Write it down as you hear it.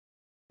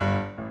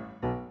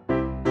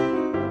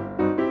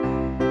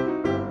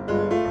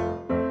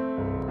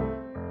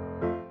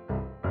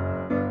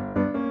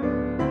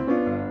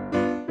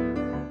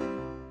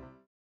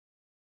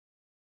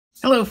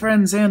Hello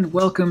friends and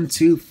welcome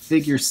to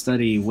Figure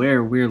Study,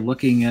 where we're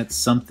looking at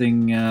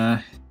something,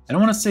 I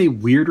don't want to say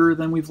weirder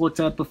than we've looked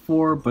at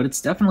before, but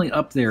it's definitely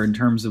up there in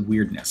terms of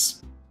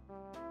weirdness.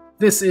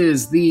 This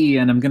is the,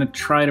 and I'm going to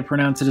try to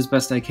pronounce it as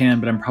best I can,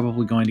 but I'm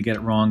probably going to get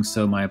it wrong,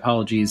 so my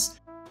apologies,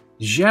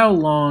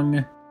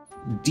 Jiaolong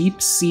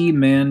Deep Sea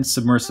Manned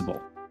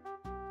Submersible.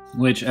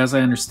 Which, as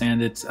I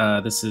understand it,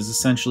 this is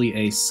essentially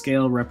a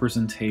scale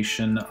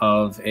representation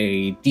of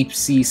a deep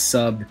sea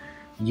sub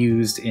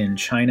used in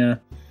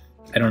China.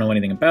 I don't know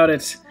anything about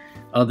it,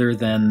 other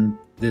than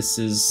this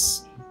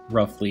is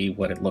roughly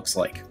what it looks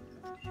like.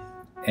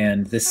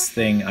 And this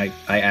thing, I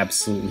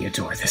absolutely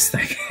adore this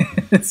thing.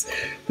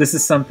 This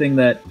is something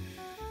that,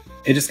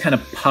 it just kind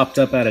of popped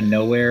up out of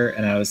nowhere,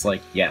 and I was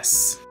like,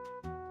 yes.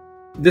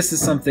 This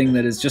is something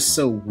that is just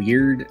so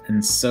weird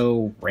and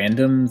so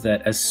random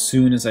that as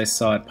soon as I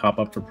saw it pop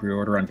up for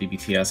pre-order on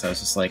BBTS, I was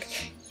just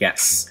like,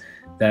 yes.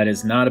 That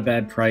is not a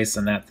bad price,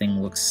 and that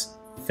thing looks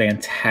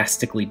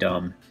fantastically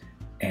dumb.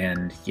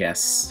 And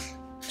yes,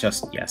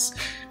 just yes.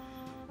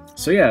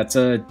 So yeah, it's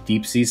a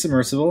deep sea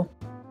submersible,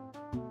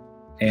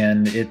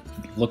 and it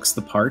looks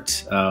the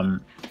part.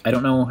 I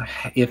don't know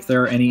if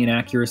there are any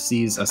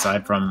inaccuracies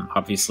aside from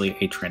obviously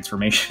a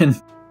transformation.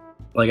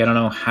 Like, I don't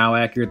know how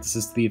accurate this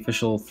is to the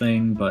official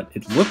thing, but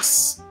it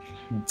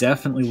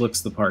definitely looks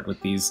the part with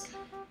these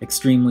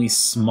extremely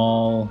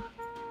small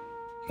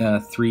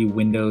 3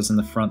 windows in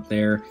the front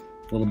there,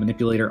 little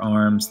manipulator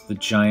arms, the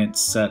giant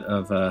set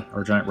of,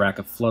 or giant rack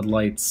of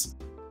floodlights,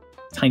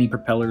 tiny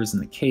propellers in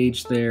the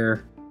cage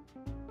there,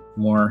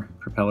 more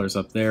propellers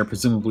up there,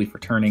 presumably for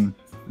turning,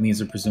 and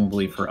these are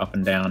presumably for up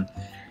and down,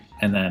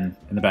 and then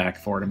in the back,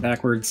 forward and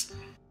backwards.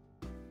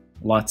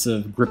 Lots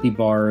of grippy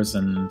bars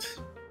and,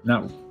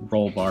 not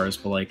roll bars,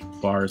 but like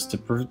bars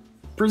to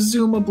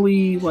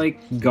presumably like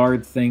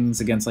guard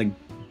things against like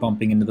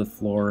bumping into the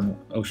floor and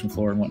ocean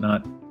floor and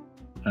whatnot.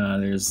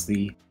 There's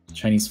the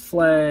Chinese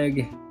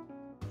flag,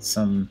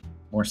 some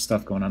more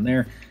stuff going on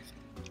there,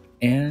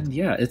 and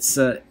yeah, it's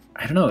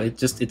I don't know,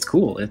 it's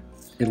cool. It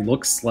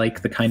looks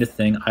like the kind of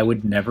thing I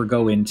would never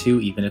go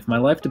into even if my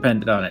life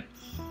depended on it,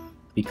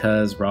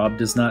 because Rob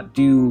does not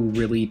do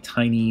really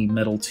tiny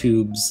metal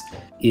tubes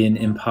in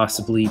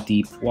impossibly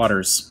deep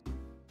waters.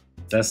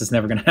 This is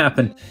never going to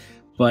happen,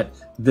 but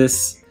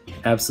this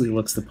absolutely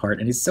looks the part,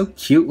 and he's so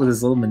cute with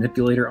his little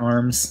manipulator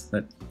arms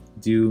that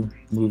do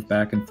move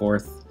back and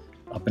forth,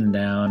 up and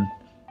down,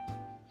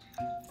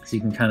 so you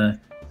can kind of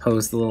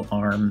pose the little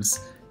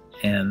arms,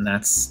 and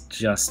that's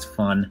just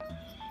fun.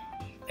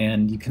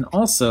 And you can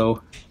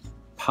also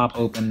pop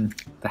open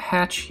the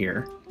hatch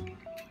here,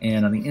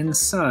 and on the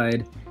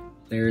inside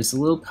there's a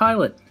little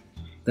pilot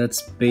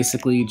that's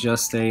basically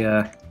just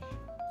a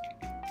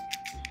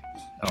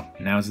oh,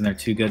 now it's in there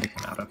too good to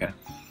come out, okay.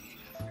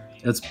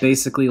 It's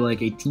basically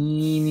like a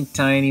teeny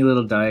tiny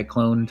little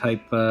Diaclone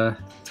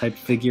type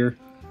figure.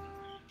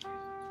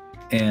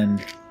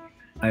 And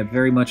I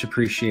very much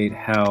appreciate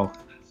how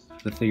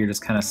the figure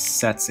just kind of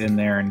sets in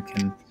there and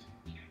can,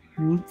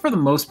 for the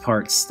most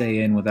part, stay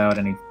in without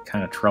any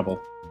kind of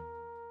trouble.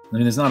 I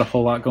mean, there's not a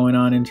whole lot going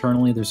on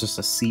internally. There's just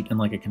a seat and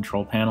like a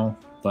control panel,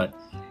 but,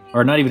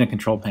 or not even a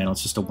control panel,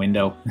 it's just a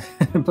window.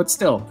 But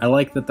still, I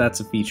like that that's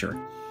a feature.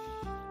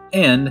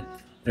 And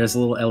there's a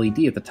little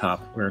LED at the top,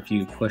 where if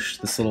you push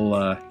this little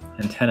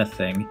antenna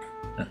thing,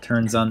 that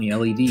turns on the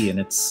LED, and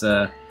it's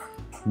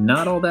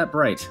not all that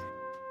bright.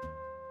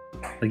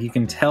 Like, you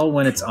can tell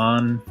when it's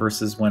on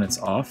versus when it's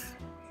off.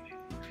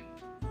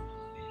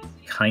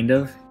 Kind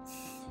of.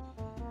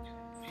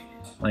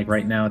 Like,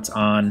 right now it's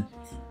on.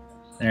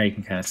 There you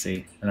can kind of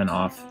see, and then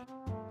off.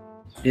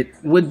 It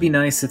would be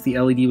nice if the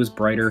LED was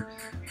brighter,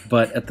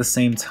 but at the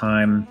same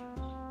time,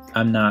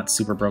 I'm not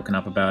super broken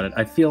up about it.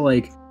 I feel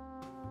like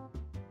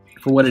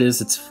for what it is,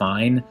 it's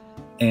fine,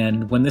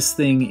 and when this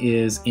thing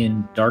is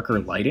in darker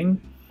lighting,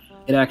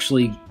 it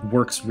actually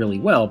works really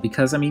well,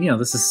 because, I mean, you know,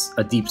 this is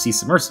a deep-sea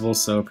submersible,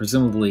 so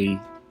presumably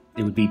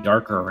it would be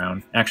darker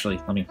around. Actually,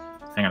 let me,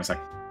 hang on a sec.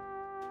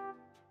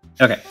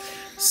 Okay,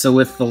 so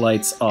with the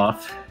lights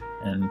off,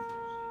 and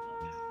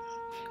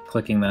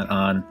clicking that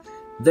on,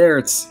 there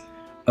it's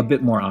a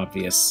bit more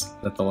obvious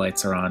that the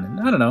lights are on,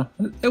 and I don't know,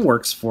 it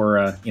works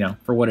for, you know,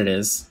 for what it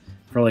is,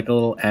 for like a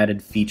little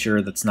added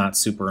feature that's not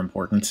super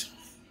important.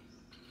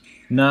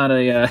 Not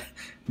a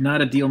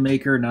deal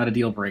maker, not a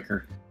deal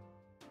breaker,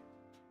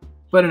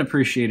 but an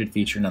appreciated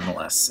feature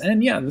nonetheless.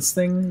 And yeah, this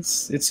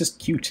thing's, it's just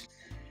cute.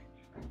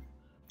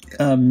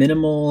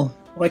 Minimal,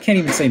 well, I can't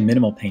even say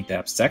minimal paint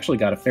apps. It's actually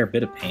got a fair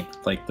bit of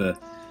paint, like the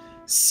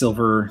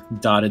silver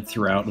dotted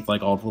throughout with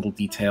like all the little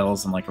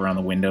details and like around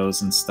the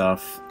windows and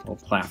stuff. Little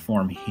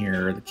platform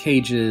here, the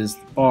cages,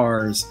 the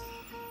bars,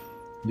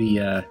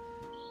 the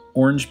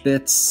orange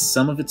bits,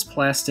 some of it's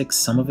plastic,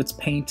 some of it's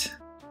paint.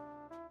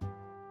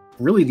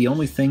 Really, the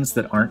only things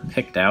that aren't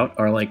picked out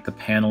are like the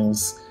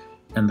panels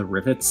and the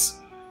rivets,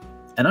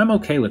 and I'm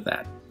okay with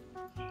that.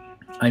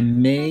 I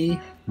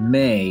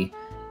may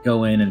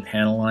go in and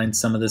panel line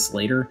some of this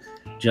later,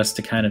 just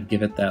to kind of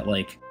give it that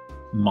like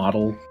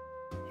model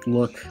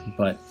look,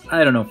 but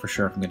I don't know for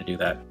sure if I'm going to do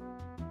that.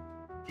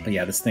 But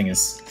yeah, this thing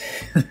is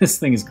this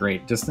thing is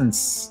great. Just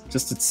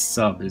its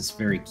sub is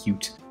very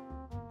cute.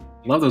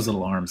 Love those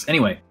little arms.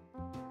 Anyway,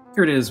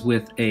 here it is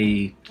with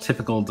a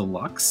typical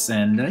deluxe,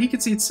 and you can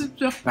see it's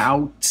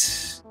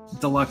about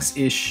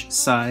deluxe-ish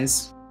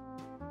size.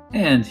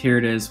 And here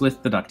it is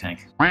with the duck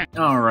tank.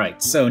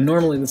 Alright, so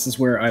normally this is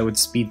where I would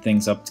speed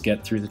things up to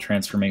get through the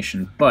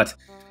transformation, but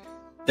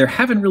there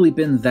haven't really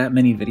been that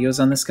many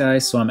videos on this guy,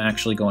 so I'm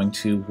actually going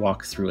to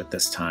walk through it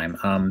this time.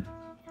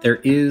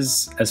 There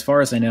is, as far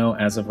as I know,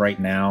 as of right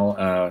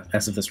now,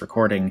 as of this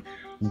recording,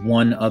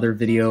 one other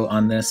video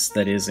on this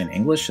that is in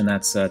English, and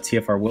that's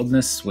TFR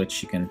Wilderness,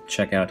 which you can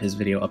check out his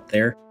video up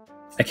there.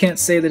 I can't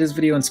say that his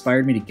video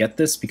inspired me to get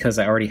this because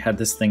I already had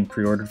this thing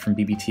pre-ordered from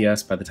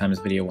BBTS by the time his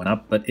video went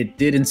up, but it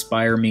did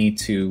inspire me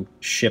to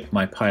ship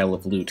my pile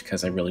of loot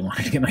because I really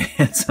wanted to get my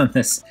hands on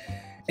this.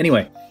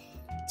 Anyway,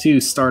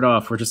 to start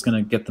off, we're just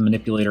going to get the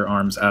manipulator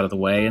arms out of the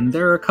way, and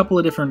there are a couple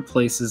of different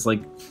places. Like,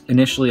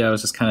 initially I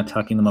was just kind of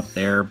tucking them up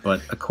there, but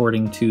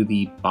according to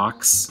the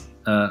box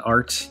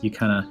art, you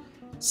kind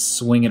of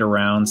swing it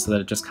around so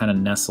that it just kind of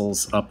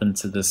nestles up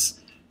into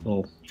this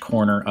little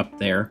corner up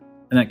there,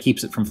 and that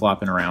keeps it from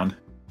flopping around.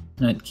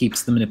 And it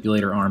keeps the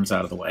manipulator arms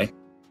out of the way.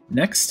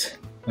 Next,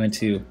 I'm going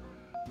to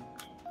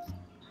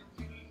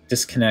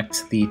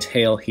disconnect the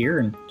tail here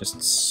and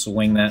just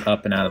swing that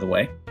up and out of the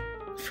way.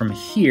 From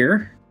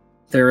here,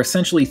 there are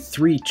essentially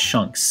three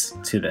chunks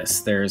to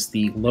this. There's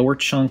the lower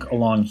chunk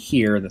along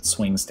here that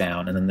swings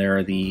down, and then there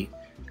are the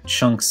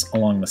chunks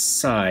along the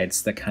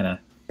sides that kind of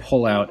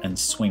pull out and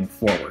swing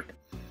forward.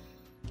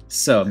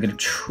 So I'm going to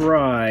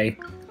try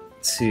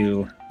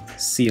to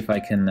see if I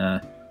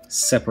can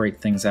separate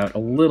things out a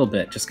little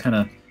bit. Just kind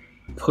of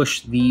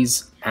push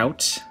these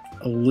out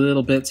a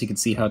little bit so you can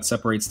see how it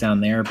separates down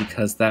there,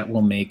 because that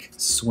will make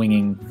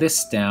swinging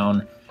this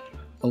down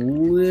a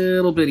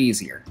little bit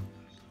easier.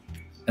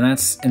 And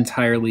that's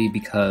entirely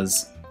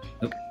because...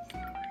 Oh,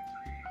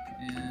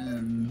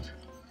 and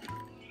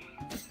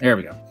there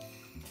we go.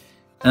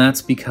 And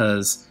that's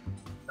because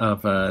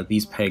of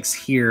these pegs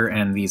here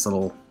and these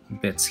little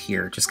bits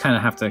here. Just kind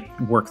of have to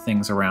work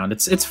things around.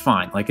 It's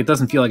fine. Like, it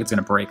doesn't feel like it's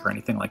going to break or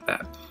anything like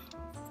that.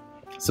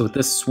 So with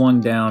this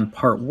swung down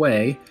part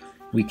way,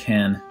 we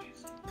can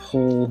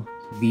pull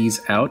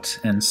these out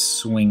and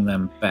swing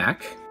them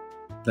back.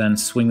 Then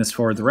swing this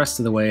forward the rest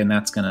of the way, and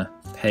that's going to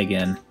peg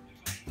in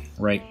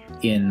right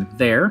in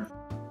there.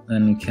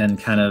 Then we can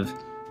kind of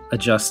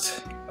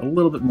adjust a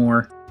little bit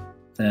more,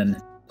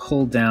 then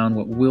pull down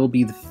what will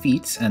be the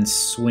feet and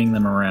swing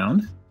them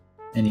around.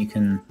 And you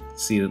can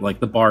see that, like,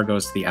 the bar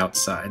goes to the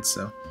outside,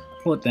 so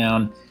pull it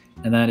down,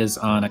 and that is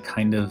on a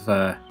kind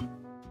of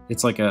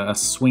it's like a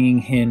swinging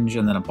hinge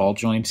and then a ball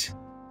joint.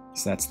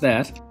 So that's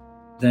that.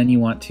 Then you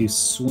want to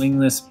swing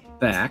this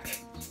back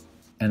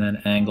and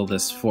then angle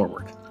this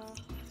forward.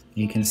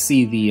 You can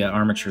see the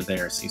armature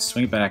there. So you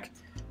swing it back,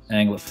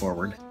 angle it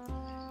forward,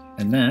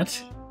 and that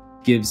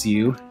gives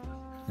you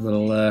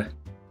little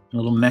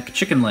mech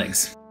chicken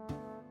legs.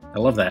 I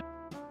love that.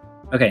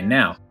 Okay,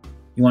 now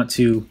you want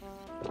to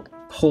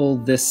pull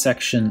this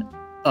section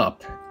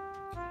up,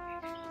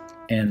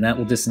 and that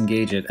will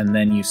disengage it, and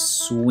then you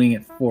swing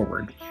it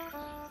forward.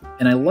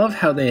 And I love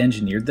how they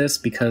engineered this,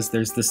 because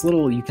there's this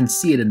little, you can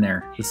see it in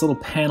there, this little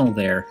panel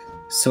there,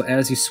 so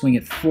as you swing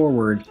it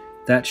forward,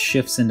 that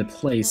shifts into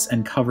place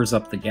and covers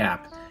up the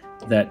gap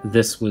that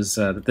this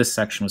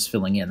section was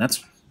filling in.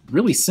 That's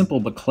really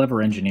simple but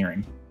clever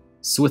engineering.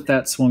 So with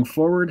that swung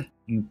forward,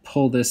 you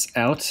pull this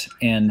out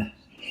and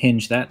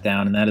hinge that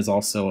down, and that is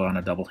also on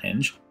a double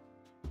hinge.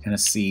 Kind of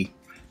see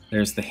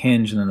there's the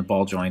hinge and then the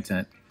ball joint, and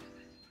it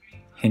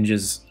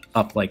hinges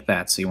up like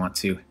that, so you want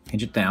to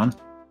hinge it down.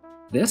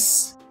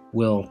 This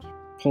will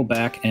pull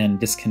back and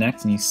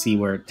disconnect, and you see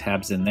where it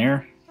tabs in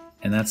there,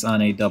 and that's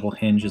on a double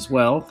hinge as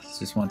well. So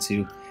just want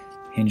to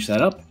hinge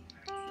that up,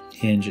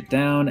 hinge it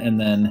down, and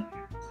then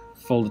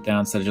fold it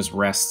down so that it just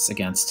rests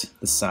against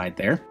the side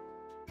there.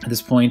 At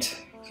this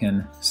point, you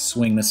can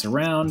swing this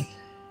around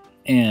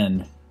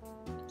and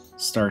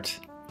start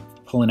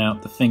pulling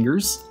out the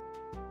fingers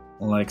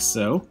like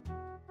so.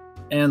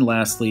 And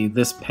lastly,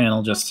 this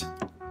panel just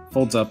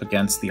folds up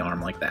against the arm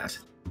like that.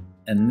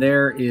 And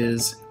there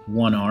is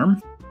one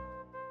arm.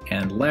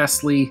 And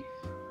lastly,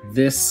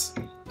 this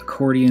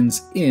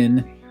accordion's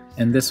in,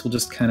 and this will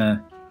just kind of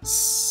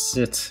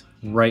sit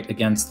right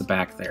against the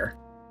back there.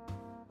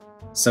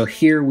 So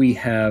here we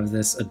have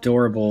this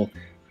adorable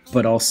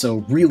but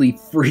also really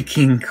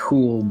freaking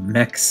cool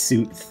mech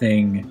suit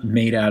thing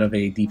made out of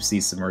a deep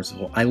sea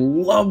submersible. I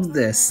love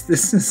this.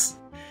 This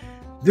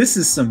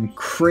is some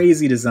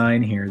crazy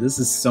design here. This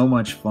is so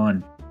much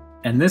fun.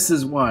 And this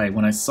is why,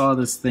 when I saw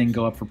this thing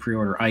go up for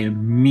pre-order, I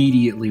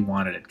immediately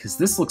wanted it, because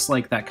this looks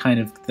like that kind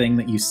of thing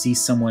that you see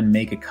someone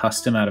make a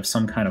custom out of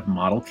some kind of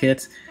model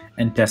kit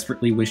and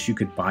desperately wish you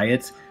could buy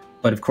it,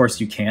 but of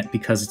course you can't,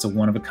 because it's a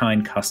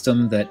one-of-a-kind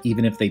custom that,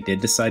 even if they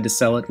did decide to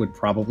sell it, would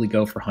probably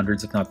go for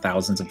hundreds if not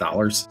thousands of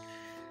dollars.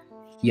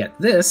 Yet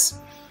this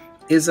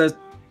is a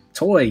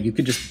toy you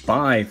could just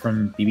buy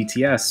from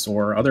BBTS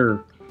or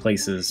other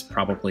places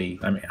probably,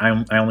 I mean,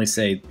 I only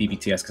say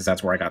BBTS because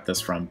that's where I got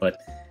this from, but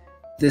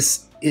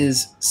this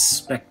is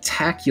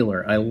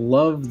spectacular. I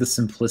love the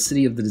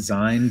simplicity of the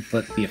design,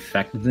 but the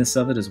effectiveness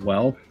of it as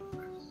well.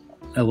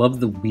 I love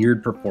the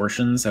weird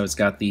proportions. How it's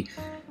got the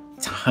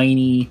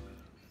tiny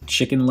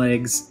chicken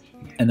legs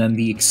and then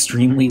the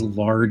extremely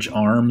large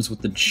arms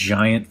with the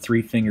giant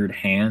three-fingered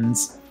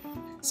hands.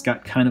 It's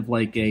got kind of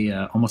like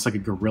a almost like a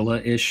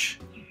gorilla-ish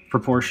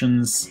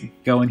proportions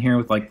going here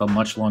with like the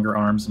much longer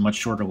arms and much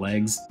shorter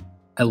legs.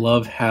 I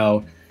love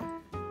how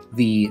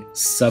the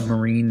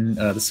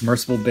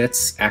submersible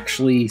bits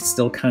actually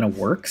still kind of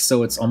work,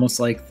 so it's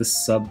almost like the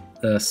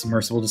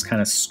submersible just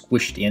kind of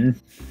squished in.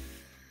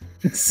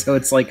 So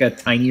it's like a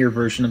tinier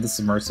version of the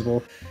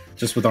submersible,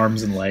 just with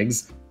arms and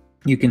legs.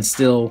 You can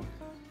still,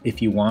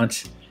 if you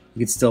want, you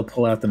can still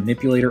pull out the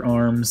manipulator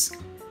arms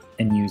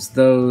and use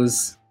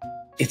those.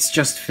 It's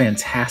just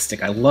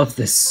fantastic. I love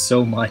this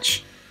so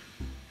much.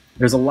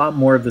 There's a lot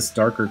more of this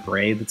darker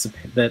gray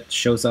that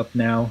shows up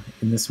now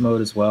in this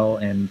mode as well,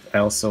 and I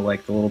also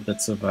like the little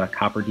bits of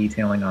copper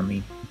detailing on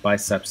the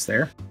biceps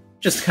there.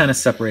 Just kind of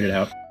separated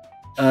out.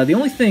 The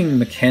only thing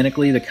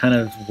mechanically that kind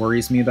of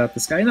worries me about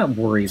this guy, not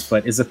worries,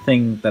 but is a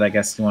thing that I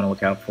guess you want to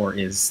look out for,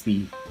 is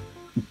the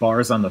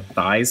bars on the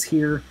thighs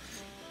here.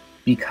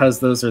 Because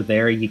those are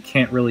there, you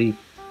can't really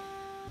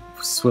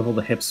swivel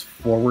the hips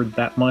forward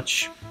that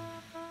much.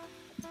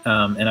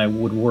 And I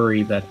would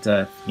worry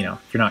that, you know,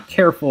 if you're not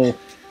careful,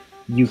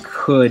 you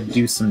could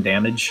do some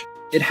damage.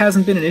 It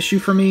hasn't been an issue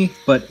for me,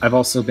 but I've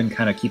also been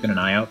kind of keeping an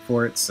eye out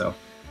for it, so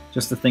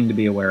just a thing to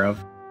be aware of.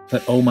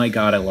 But oh my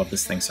god, I love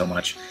this thing so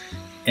much.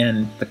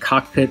 And the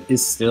cockpit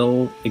is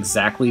still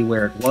exactly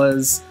where it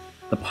was.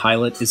 The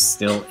pilot is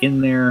still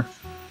in there.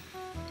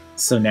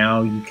 So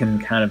now you can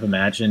kind of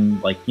imagine,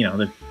 like, you know,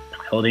 the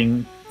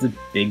piloting the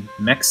big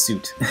mech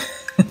suit.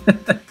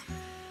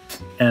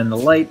 And the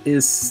light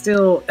is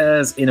still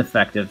as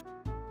ineffective.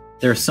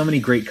 There are so many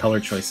great color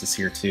choices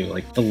here too.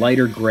 Like the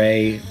lighter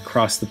gray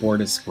across the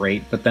board is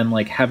great, but then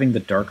like having the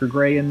darker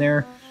gray in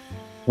there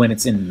when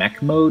it's in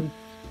mech mode,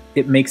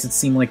 it makes it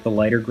seem like the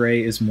lighter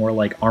gray is more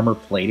like armor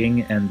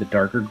plating and the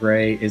darker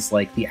gray is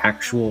like the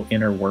actual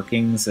inner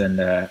workings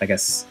and I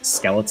guess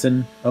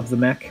skeleton of the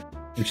mech,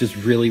 which is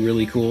really,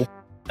 really cool.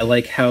 I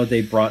like how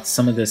they brought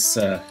some of this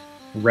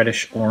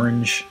reddish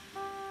orange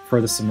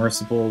for the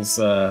submersible's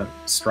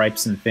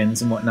stripes and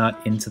fins and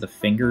whatnot into the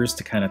fingers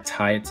to kind of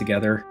tie it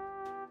together.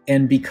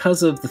 And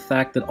because of the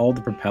fact that all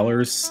the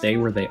propellers stay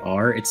where they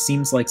are, it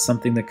seems like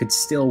something that could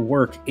still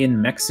work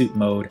in mech suit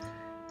mode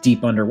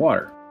deep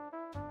underwater.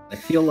 I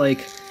feel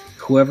like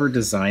whoever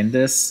designed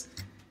this,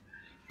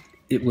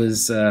 it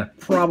was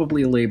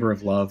probably a labor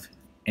of love,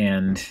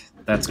 and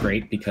that's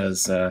great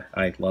because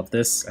I love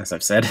this, as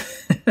I've said.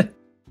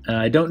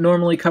 I don't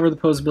normally cover the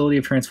posability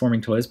of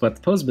transforming toys, but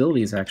the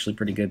posability is actually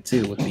pretty good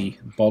too, with the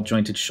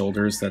ball-jointed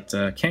shoulders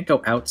that can't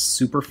go out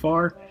super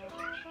far,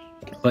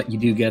 but you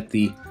do get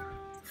the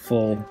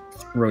full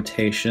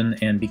rotation,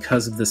 and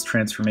because of this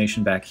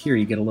transformation back here,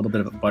 you get a little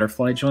bit of a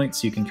butterfly joint,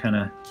 so you can kind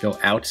of go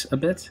out a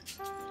bit,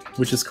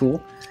 which is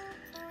cool.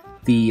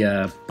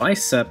 The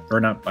bicep,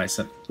 or not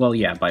bicep, well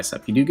yeah,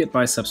 bicep. You do get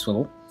bicep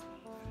swivel,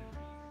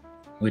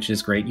 which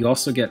is great. You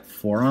also get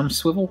forearm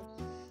swivel.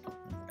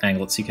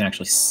 Angle it so you can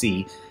actually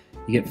see.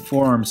 You get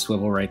forearm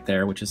swivel right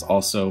there, which is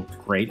also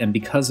great, and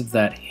because of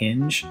that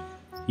hinge,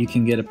 you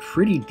can get a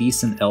pretty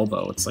decent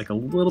elbow. It's like a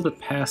little bit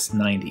past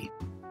 90.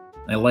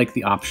 I like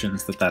the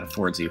options that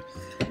affords you.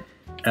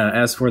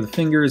 As for the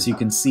fingers, you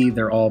can see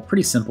they're all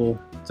pretty simple,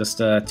 just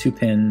 2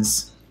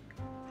 pins,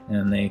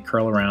 and they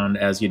curl around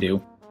as you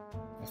do.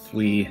 If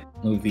we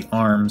move the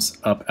arms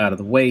up out of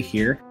the way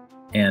here,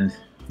 and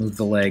move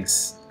the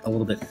legs a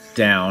little bit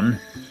down,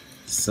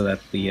 so that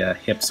the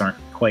hips aren't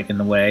quite in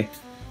the way,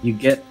 you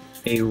get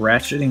a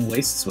ratcheting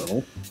waist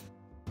swivel,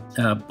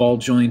 ball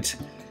joint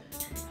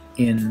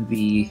in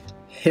the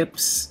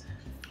hips,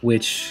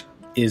 which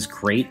is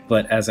great,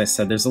 but as I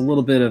said, there's a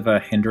little bit of a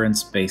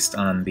hindrance based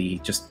on the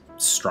just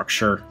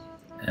structure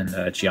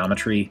and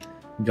geometry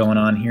going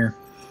on here.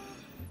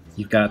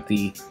 You've got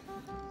the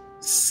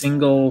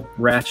single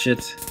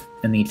ratchet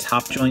in the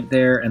top joint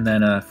there, and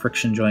then a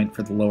friction joint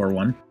for the lower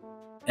one.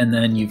 And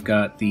then you've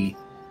got the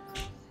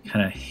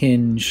kind of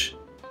hinge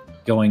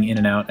going in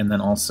and out, and then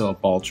also a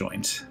ball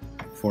joint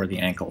for the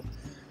ankle.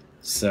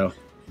 So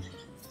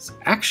it's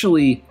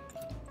actually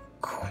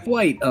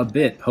quite a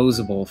bit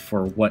posable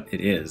for what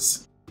it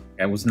is.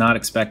 I was not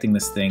expecting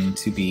this thing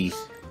to be,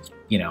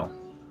 you know,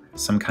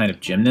 some kind of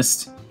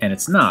gymnast, and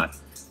it's not,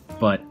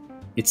 but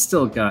it's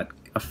still got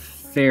a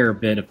fair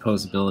bit of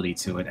posability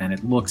to it, and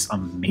it looks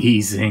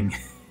amazing.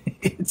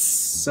 It's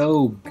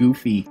so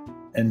goofy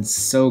and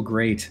so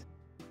great.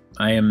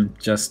 I am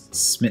just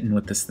smitten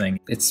with this thing.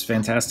 It's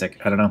fantastic.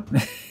 I don't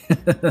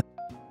know.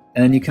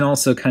 And you can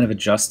also kind of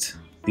adjust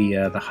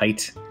the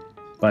height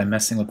by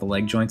messing with the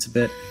leg joints a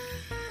bit,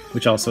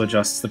 which also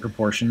adjusts the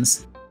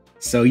proportions.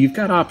 So you've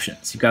got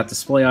options. You've got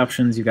display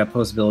options, you've got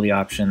posability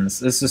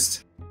options.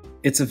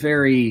 It's a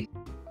very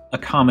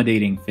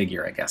accommodating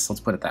figure, I guess. Let's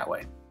put it that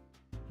way.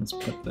 Let's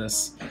put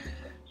this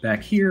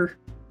back here,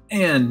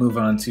 and move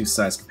on to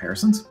size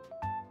comparisons.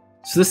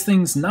 So this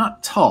thing's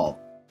not tall.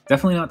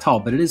 Definitely not tall,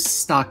 but it is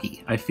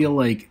stocky. I feel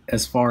like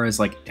as far as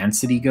like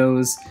density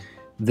goes,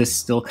 this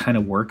still kind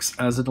of works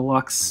as a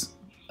deluxe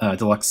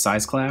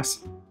size class.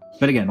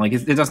 But again, like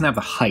it doesn't have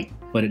the height,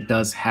 but it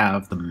does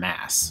have the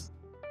mass.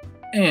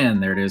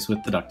 And there it is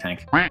with the duck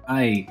tank.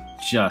 I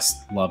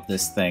just love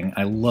this thing.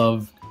 I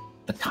love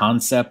the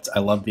concept. I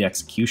love the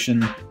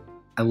execution.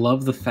 I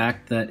love the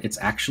fact that it's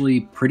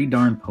actually pretty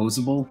darn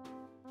posable,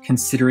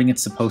 considering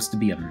it's supposed to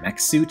be a mech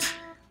suit.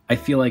 I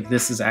feel like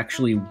this is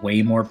actually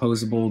way more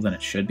posable than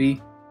it should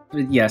be.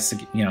 But yes,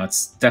 you know,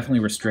 it's definitely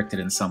restricted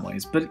in some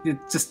ways, but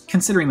just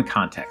considering the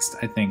context,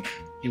 I think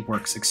it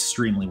works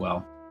extremely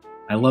well.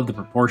 I love the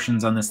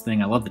proportions on this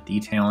thing. I love the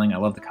detailing. I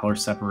love the color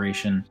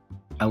separation.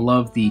 I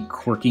love the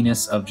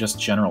quirkiness of just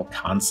general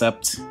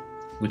concept,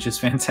 which is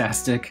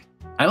fantastic.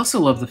 I also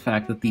love the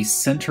fact that the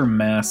center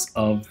mass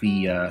of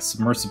the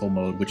submersible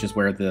mode, which is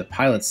where the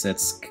pilot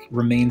sits,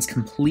 remains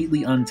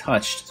completely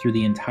untouched through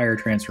the entire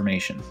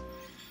transformation.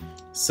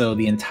 So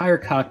the entire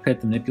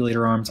cockpit, the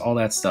manipulator arms, all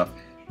that stuff,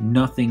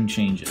 nothing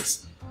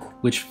changes,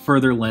 which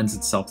further lends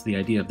itself to the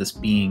idea of this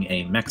being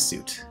a mech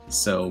suit.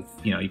 So,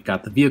 you know, you've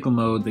got the vehicle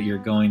mode that you're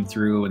going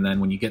through, and then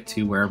when you get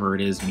to wherever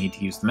it is you need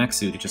to use the mech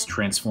suit, it just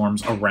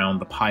transforms around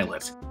the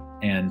pilot.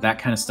 And that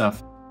kind of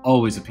stuff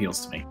always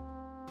appeals to me.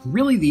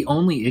 Really, the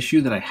only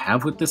issue that I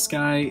have with this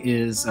guy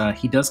is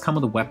he does come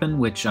with a weapon,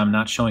 which I'm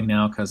not showing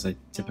now because I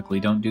typically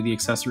don't do the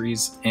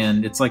accessories,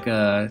 and it's like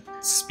a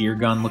spear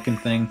gun looking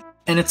thing.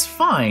 And it's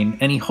fine,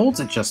 and he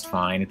holds it just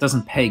fine. It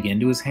doesn't peg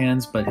into his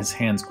hands, but his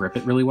hands grip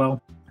it really well.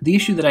 The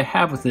issue that I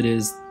have with it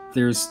is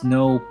there's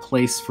no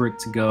place for it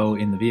to go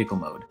in the vehicle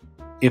mode.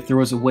 If there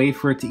was a way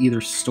for it to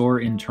either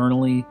store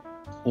internally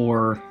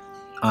or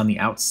on the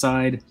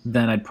outside,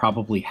 then I'd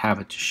probably have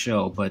it to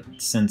show, but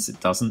since it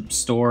doesn't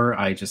store,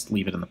 I just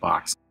leave it in the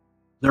box.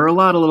 There are a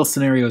lot of little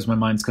scenarios my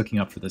mind's cooking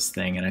up for this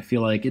thing, and I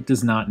feel like it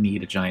does not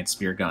need a giant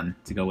spear gun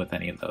to go with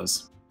any of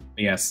those.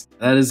 But yes,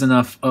 that is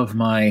enough of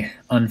my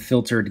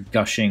unfiltered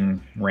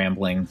gushing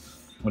rambling,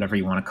 whatever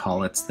you want to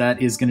call it.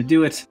 That is going to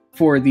do it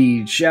for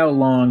the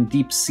Jiaolong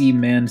Deep Sea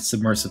Manned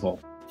Submersible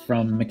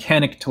from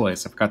Mechanic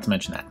Toys. I forgot to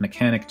mention that.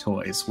 Mechanic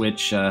Toys,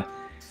 which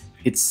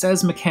it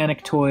says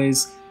Mechanic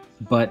Toys,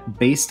 but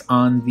based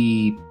on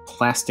the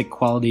plastic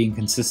quality and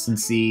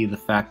consistency, the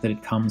fact that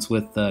it comes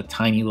with a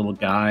tiny little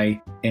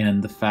guy,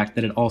 and the fact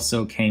that it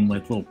also came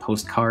with little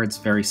postcards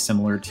very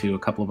similar to a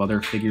couple of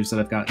other figures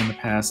that I've gotten in the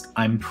past,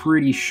 I'm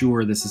pretty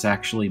sure this is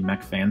actually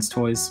Mech Fans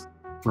Toys.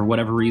 For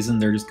whatever reason,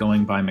 they're just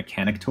going by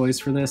Mechanic Toys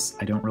for this.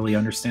 I don't really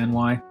understand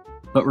why.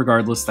 But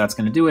regardless, that's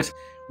going to do it.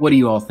 What do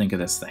you all think of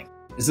this thing?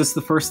 Is this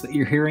the first that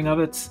you're hearing of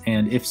it?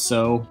 And if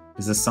so,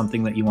 is this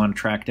something that you want to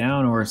track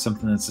down, or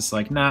something that's just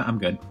like, nah, I'm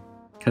good?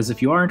 Because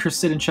if you are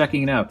interested in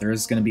checking it out, there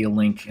is going to be a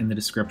link in the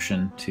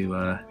description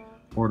to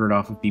order it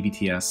off of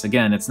BBTS.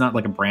 Again, it's not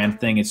like a brand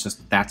thing, it's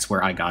just that's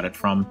where I got it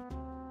from.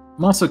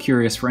 I'm also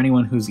curious, for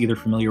anyone who's either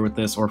familiar with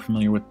this or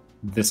familiar with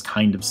this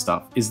kind of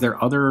stuff,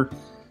 are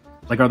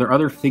there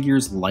other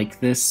figures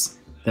like this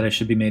that I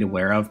should be made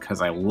aware of?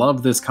 Because I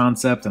love this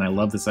concept and I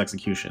love this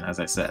execution, as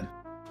I said.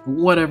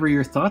 Whatever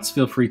your thoughts,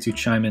 feel free to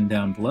chime in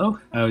down below.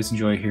 I always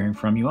enjoy hearing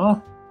from you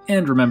all.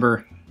 And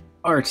remember,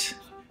 art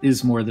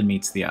is more than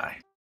meets the eye.